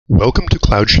Welcome to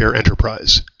CloudShare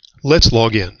Enterprise. Let's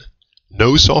log in.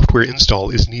 No software install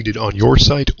is needed on your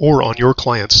site or on your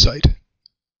client's site.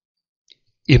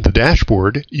 In the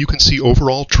dashboard, you can see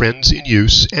overall trends in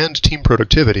use and team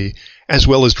productivity, as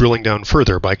well as drilling down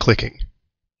further by clicking.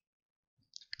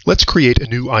 Let's create a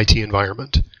new IT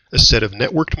environment, a set of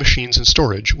networked machines and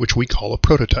storage, which we call a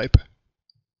prototype.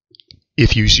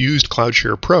 If you've used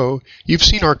CloudShare Pro, you've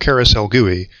seen our carousel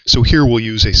GUI, so here we'll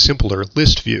use a simpler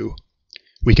list view.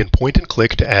 We can point and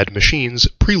click to add machines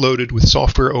preloaded with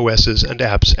software OSs and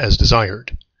apps as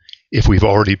desired. If we've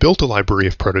already built a library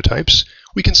of prototypes,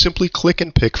 we can simply click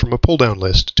and pick from a pull-down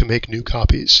list to make new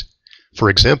copies. For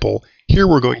example, here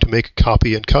we're going to make a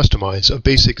copy and customize a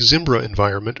basic Zimbra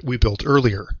environment we built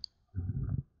earlier.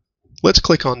 Let's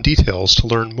click on Details to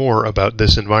learn more about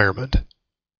this environment.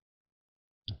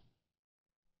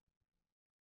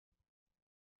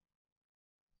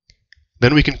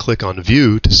 Then we can click on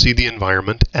View to see the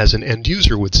environment as an end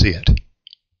user would see it.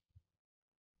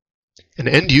 An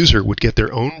end user would get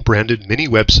their own branded mini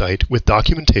website with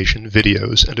documentation,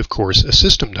 videos, and of course a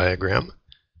system diagram,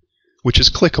 which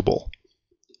is clickable.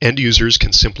 End users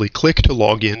can simply click to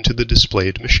log in to the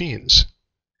displayed machines.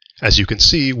 As you can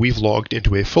see, we've logged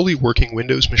into a fully working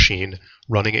Windows machine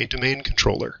running a domain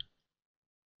controller.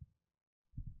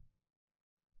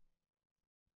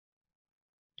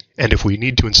 And if we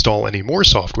need to install any more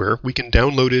software, we can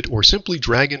download it or simply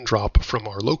drag and drop from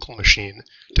our local machine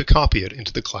to copy it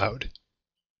into the cloud.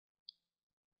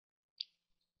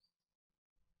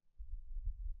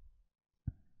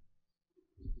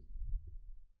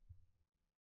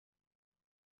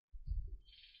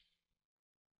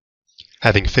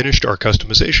 Having finished our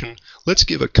customization, let's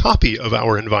give a copy of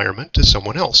our environment to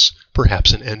someone else,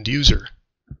 perhaps an end user.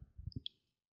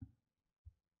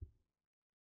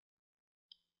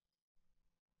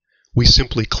 We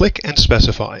simply click and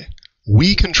specify.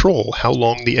 We control how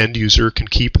long the end user can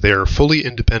keep their fully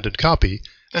independent copy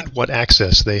and what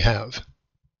access they have.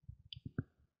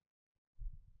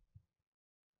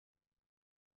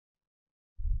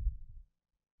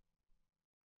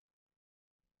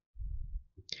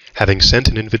 Having sent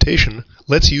an invitation,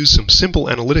 let's use some simple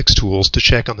analytics tools to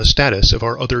check on the status of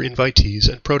our other invitees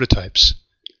and prototypes.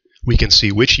 We can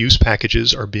see which use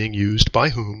packages are being used by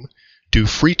whom, do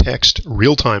free text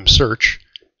real-time search,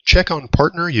 check on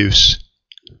partner use,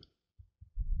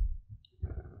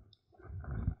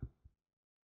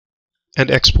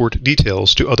 and export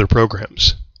details to other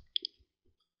programs,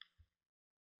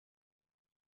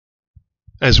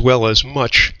 as well as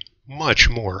much, much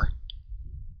more.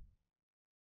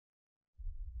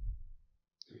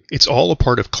 It's all a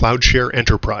part of CloudShare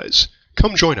Enterprise.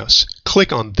 Come join us.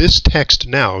 Click on this text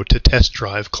now to test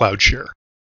drive CloudShare.